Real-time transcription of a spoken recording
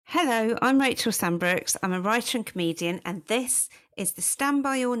Hello, I'm Rachel Sandbrooks. I'm a writer and comedian, and this is the Stand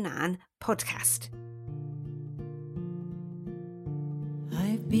By Your Nan podcast.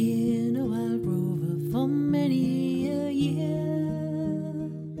 I've been a wild rover for many a year,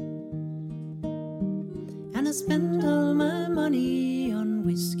 and I spent all my money on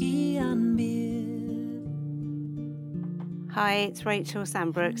whiskey and beer. Hi, it's Rachel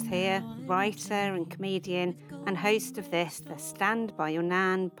Sandbrooks here, writer and comedian and host of this, the Stand By Your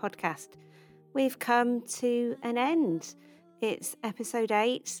Nan podcast. We've come to an end. It's episode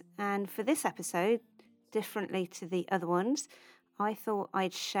 8, and for this episode, differently to the other ones, I thought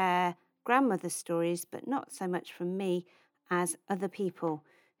I'd share grandmother stories, but not so much from me as other people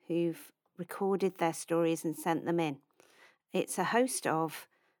who've recorded their stories and sent them in. It's a host of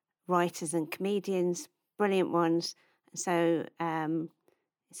writers and comedians, brilliant ones. So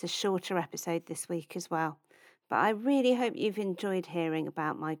it's a shorter episode this week as well. But I really hope you've enjoyed hearing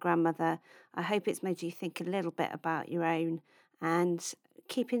about my grandmother. I hope it's made you think a little bit about your own, and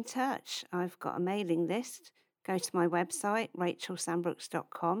keep in touch. I've got a mailing list. Go to my website,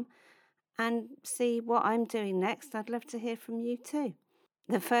 rachelsandbrooks.com, and see what I'm doing next. I'd love to hear from you too.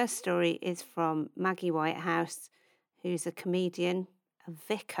 The first story is from Maggie Whitehouse, who's a comedian, a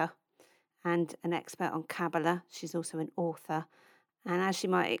vicar, and an expert on Kabbalah. She's also an author. And as you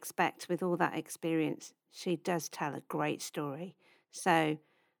might expect with all that experience, she does tell a great story. So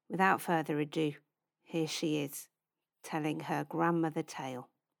without further ado, here she is, telling her grandmother tale.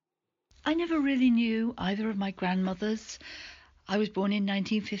 I never really knew either of my grandmothers. I was born in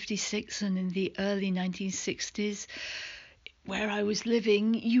 1956, and in the early 1960s, where I was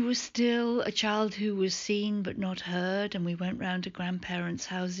living, you were still a child who was seen but not heard, and we went round to grandparents'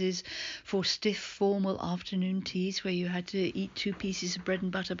 houses for stiff, formal afternoon teas where you had to eat 2 pieces of bread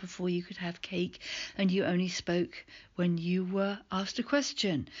and butter before you could have cake, and you only spoke when you were asked a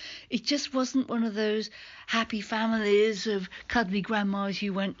question. It just wasn't one of those happy families of cuddly grandmas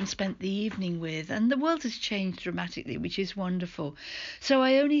you went and spent the evening with, and the world has changed dramatically, which is wonderful. So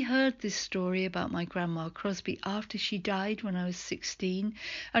I only heard this story about my grandma Crosby after she died when I was 16,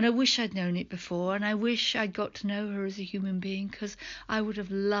 and I wish I'd known it before, and I wish I'd got to know her as a human being, because I would have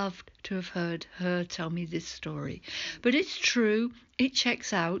loved to have heard her tell me this story. But it's true, it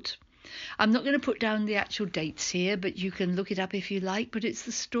checks out. I'm not going to put down the actual dates here, but you can look it up if you like. But it's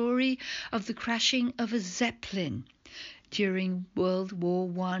the story of the crashing of a Zeppelin during World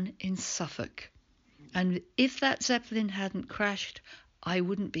War I in Suffolk. And if that Zeppelin hadn't crashed, I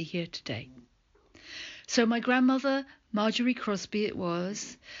wouldn't be here today. So my grandmother, Marjorie Crosby it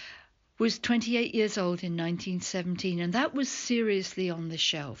was 28 years old in 1917, and that was seriously on the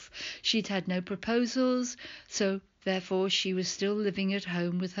shelf. She'd had no proposals, so therefore she was still living at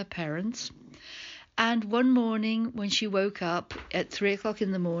home with her parents. And one morning when she woke up at 3 o'clock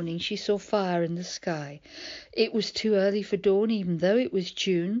in the morning, she saw fire in the sky. It was too early for dawn, even though it was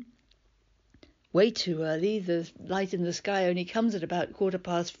June. Way too early. The light in the sky only comes at about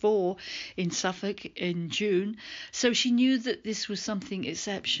 4:15 in Suffolk in June. So she knew that this was something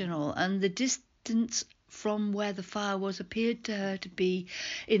exceptional, and the distance from where the fire was appeared to her to be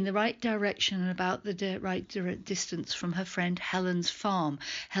in the right direction and about the right distance from her friend Helen's farm.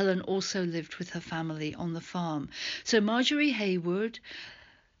 Helen also lived with her family on the farm. So Marjorie Hayward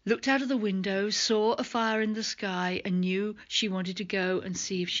looked out of the window, saw a fire in the sky, and knew she wanted to go and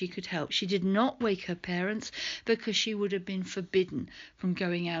see if she could help. She did not wake her parents because she would have been forbidden from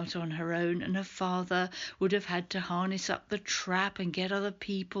going out on her own, and her father would have had to harness up the trap and get other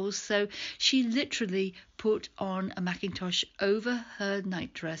people. So she literally put on a mackintosh over her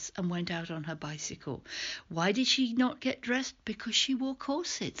nightdress and went out on her bicycle. Why did she not get dressed? Because she wore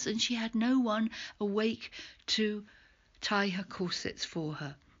corsets, and she had no one awake to tie her corsets for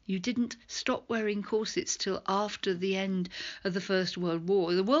her. You didn't stop wearing corsets till after the end of the First World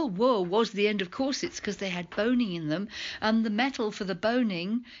War. The World War was the end of corsets because they had boning in them, and the metal for the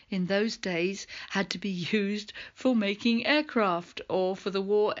boning in those days had to be used for making aircraft or for the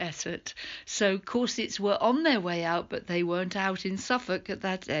war effort. So corsets were on their way out, but they weren't out in Suffolk at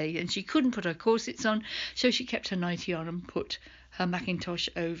that day, and she couldn't put her corsets on, so she kept her nightie on and put her mackintosh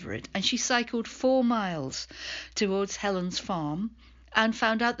over it. And she cycled 4 miles towards Helen's farm, and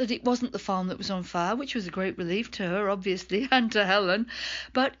found out that it wasn't the farm that was on fire, which was a great relief to her, obviously, and to Helen,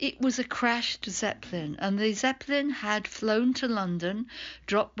 but it was a crashed Zeppelin, and the Zeppelin had flown to London,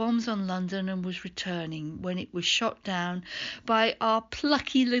 dropped bombs on London, and was returning when it was shot down by our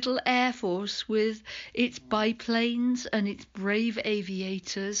plucky little Air Force with its biplanes and its brave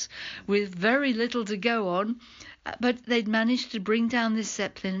aviators with very little to go on, But they'd managed to bring down this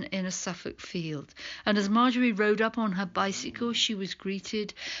Zeppelin in a Suffolk field, and as Marjorie rode up on her bicycle, she was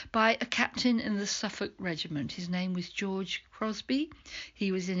greeted by a captain in the Suffolk regiment. His name was George Crosby.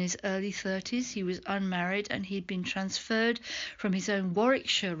 He was in his early 30s, he was unmarried, and he'd been transferred from his own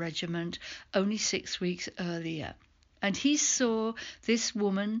Warwickshire regiment only 6 weeks earlier. And he saw this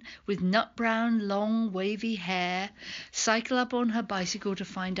woman with nut brown, long, wavy hair cycle up on her bicycle to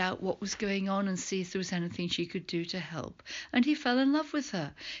find out what was going on and see if there was anything she could do to help. And he fell in love with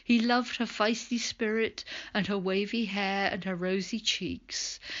her. He loved her feisty spirit and her wavy hair and her rosy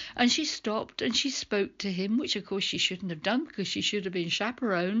cheeks. And she stopped and she spoke to him, which of course she shouldn't have done because she should have been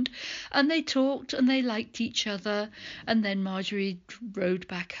chaperoned. And they talked and they liked each other. And then Marjorie rode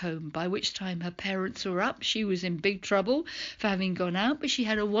back home, by which time her parents were up. She was in big trouble for having gone out, but she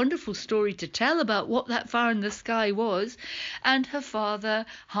had a wonderful story to tell about what that fire in the sky was, and her father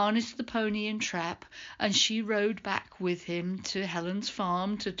harnessed the pony and trap, and she rode back with him to Helen's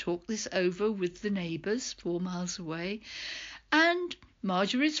farm to talk this over with the neighbours 4 miles away. And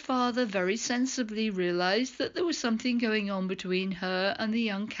Marjorie's father very sensibly realised that there was something going on between her and the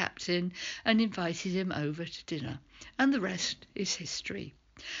young captain and invited him over to dinner. And the rest is history.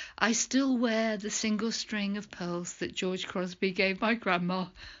 I still wear the single string of pearls that George Crosby gave my grandma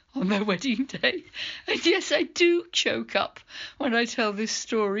on their wedding day. And yes, I do choke up when I tell this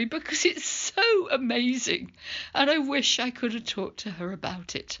story because it's so amazing. And I wish I could have talked to her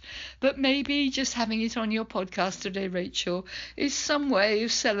about it. But maybe just having it on your podcast today, Rachel, is some way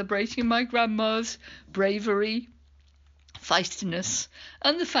of celebrating my grandma's bravery, feistiness,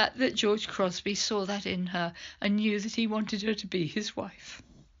 and the fact that George Crosby saw that in her and knew that he wanted her to be his wife.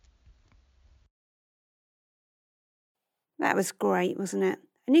 That was great, wasn't it?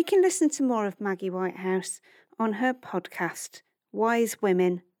 And you can listen to more of Maggie Whitehouse on her podcast, Wise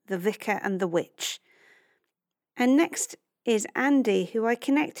Women, The Vicar and the Witch. And next is Andy, who I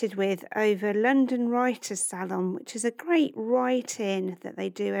connected with over London Writers Salon, which is a great write-in that they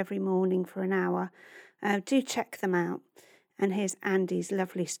do every morning for an hour. Do check them out. And here's Andy's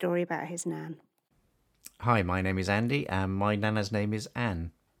lovely story about his nan. Hi, my name is Andy, and my nana's name is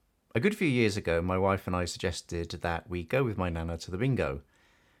Anne. A good few years ago, my wife and I suggested that we go with my nana to the bingo.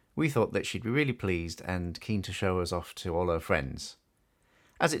 We thought that she'd be really pleased and keen to show us off to all her friends.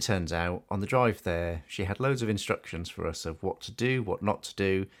 As it turns out, on the drive there, she had loads of instructions for us of what to do, what not to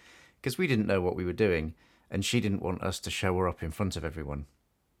do, because we didn't know what we were doing, and she didn't want us to show her up in front of everyone.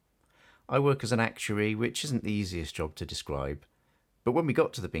 I work as an actuary, which isn't the easiest job to describe, but when we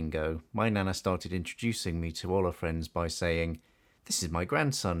got to the bingo, my nana started introducing me to all her friends by saying, "This is my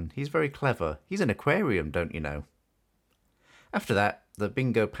grandson, he's very clever, he's an aquarium, don't you know?" After that, the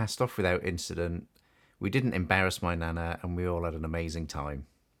bingo passed off without incident. We didn't embarrass my nana, and we all had an amazing time.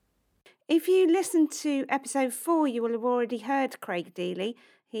 If you listened to episode 4, you will have already heard Craig Deely.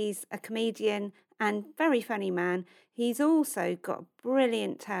 He's a comedian and very funny man. He's also got a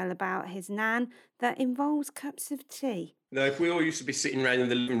brilliant tale about his nan that involves cups of tea. Now, if we all used to be sitting around in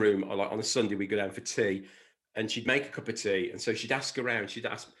the living room, or like on a Sunday, we'd go down for tea, and she'd make a cup of tea, and so she'd ask around, she'd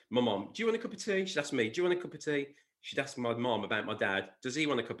ask my mum, "Do you want a cup of tea?" She'd ask me, "Do you want a cup of tea?" She'd ask my mum about my dad, "Does he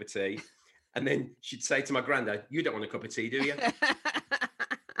want a cup of tea?" And then she'd say to my granddad, "You don't want a cup of tea, do you?"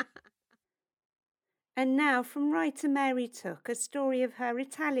 And now from writer Mary Took, a story of her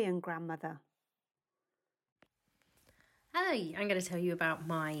Italian grandmother. Hello, I'm going to tell you about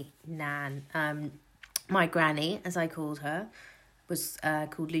my nan. My granny, as I called her, was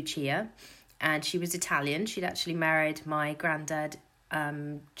called Lucia, and she was Italian. She'd actually married my granddad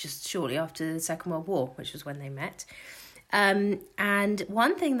just shortly after the Second World War, which was when they met. And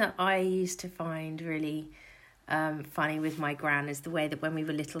one thing that I used to find really funny with my gran is the way that when we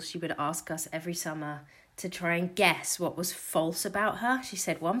were little, she would ask us every summer to try and guess what was false about her. She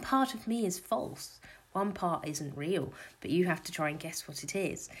said, "One part of me is false, one part isn't real, but you have to try and guess what it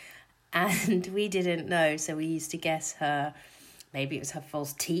is." And we didn't know, so we used to guess her. Maybe it was her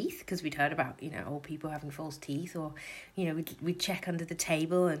false teeth, because we'd heard about, old people having false teeth, or, we'd check under the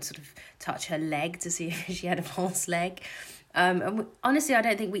table and sort of touch her leg to see if she had a false leg. Honestly, I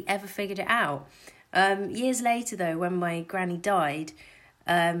don't think we ever figured it out. Years later, though, when my granny died,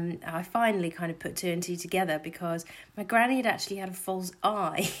 I finally kind of put 2 and 2 together, because my granny had actually had a false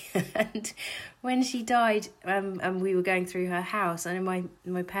eye. And when she died, and we were going through her house, and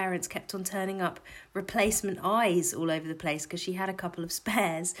my parents kept on turning up replacement eyes all over the place because she had a couple of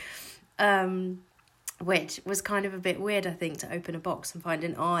spares, which was kind of a bit weird, I think, to open a box and find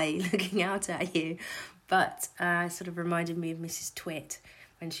an eye looking out at you. But sort of reminded me of Mrs. Twit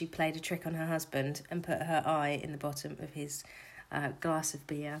when she played a trick on her husband and put her eye in the bottom of his glass of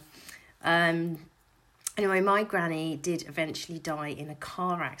beer. Anyway, my granny did eventually die in a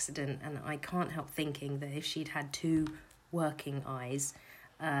car accident, and I can't help thinking that if she'd had 2 working eyes,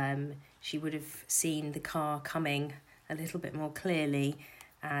 she would have seen the car coming a little bit more clearly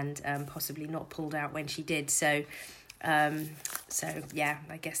and possibly not pulled out when she did. So yeah,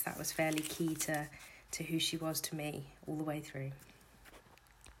 I guess that was fairly key to who she was to me all the way through.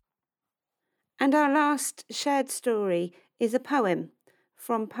 And our last shared story is a poem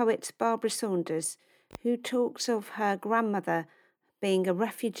from poet Barbara Saunders, who talks of her grandmother being a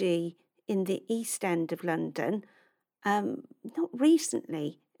refugee in the East End of London. Not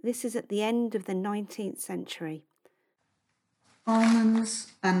recently, this is at the end of the 19th century.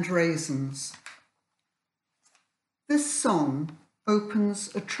 Almonds and Raisins. This song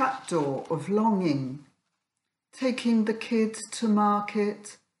opens a trapdoor of longing, taking the kid to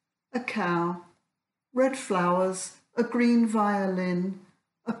market, a cow, red flowers, a green violin,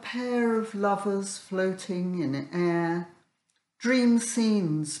 a pair of lovers floating in air, dream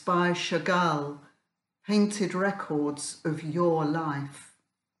scenes by Chagall, painted records of your life.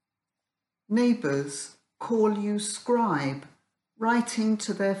 Neighbours call you scribe, writing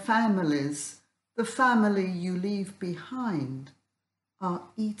to their families, the family you leave behind are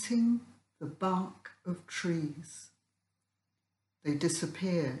eating the bark of trees. They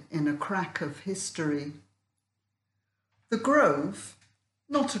disappear in a crack of history. The grove,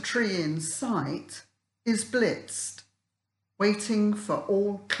 not a tree in sight, is blitzed, waiting for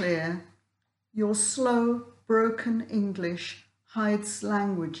all clear. Your slow, broken English hides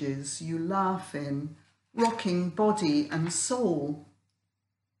languages you laugh in, rocking body and soul.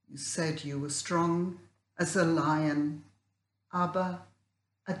 You said you were strong as a lion, aber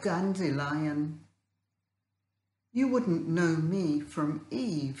a dandelion. You wouldn't know me from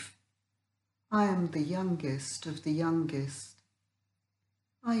Eve. I am the youngest of the youngest.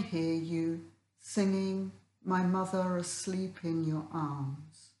 I hear you singing, my mother asleep in your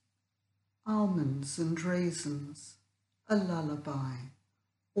arms. Almonds and raisins, a lullaby,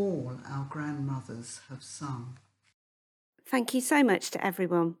 all our grandmothers have sung. Thank you so much to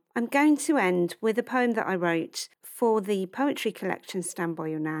everyone. I'm going to end with a poem that I wrote for the poetry collection Stand By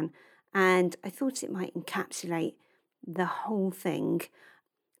Your Nan, and I thought it might encapsulate the whole thing.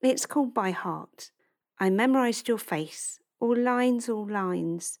 It's called By Heart. I memorised your face, all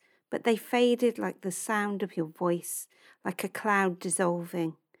lines, but they faded like the sound of your voice, like a cloud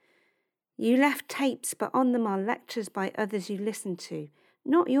dissolving. You left tapes, but on them are lectures by others you listened to,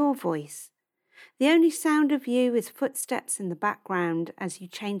 not your voice. The only sound of you is footsteps in the background as you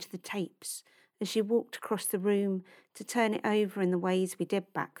changed the tapes, as you walked across the room to turn it over in the ways we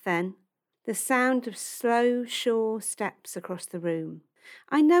did back then. The sound of slow, sure steps across the room.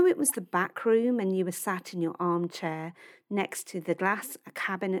 I know it was the back room and you were sat in your armchair next to the glass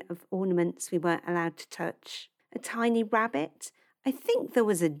cabinet of ornaments we weren't allowed to touch. A tiny rabbit. I think there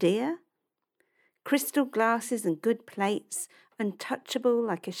was a deer. Crystal glasses and good plates, untouchable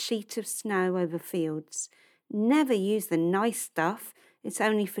like a sheet of snow over fields. Never use the nice stuff, it's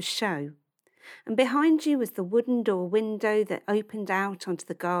only for show. And behind you was the wooden door window that opened out onto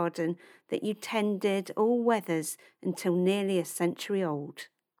the garden that you tended all weathers until nearly a century old.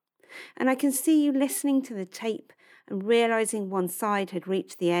 And I can see you listening to the tape and realising one side had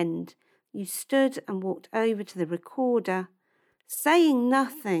reached the end. You stood and walked over to the recorder. Saying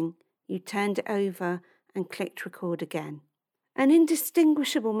nothing, you turned it over and clicked record again. An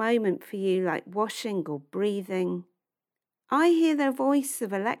indistinguishable moment for you, like washing or breathing. I hear the voice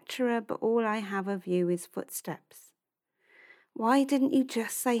of a lecturer, but all I have of you is footsteps. Why didn't you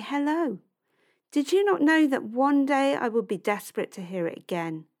just say hello? Did you not know that one day I would be desperate to hear it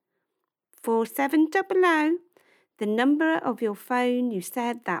again? 4700, the number of your phone, you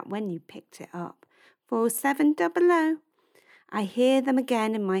said that when you picked it up. 4700. I hear them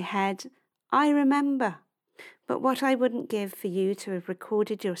again in my head. I remember. But what I wouldn't give for you to have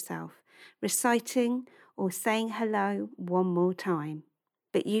recorded yourself, reciting or saying hello one more time.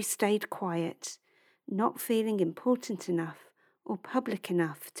 But you stayed quiet, not feeling important enough or public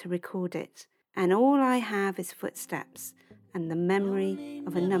enough to record it. And all I have is footsteps and the memory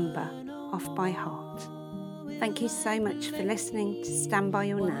of a number off by heart. Thank you so much for listening to Stand By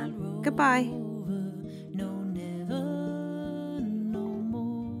Your Nan. Goodbye.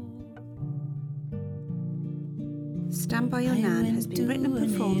 Stand By Your Nan has been written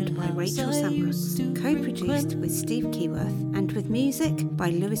and performed by Rachel Sambrooks, co-produced with Steve Keyworth, and with music by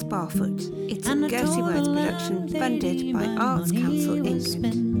Lewis Barfoot. It's a Gertie Words production funded by Arts Council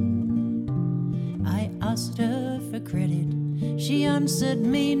England. I asked her for credit, she answered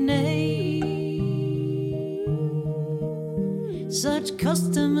me nay. Such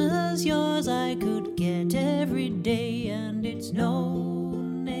custom as yours I could get every day, and it's no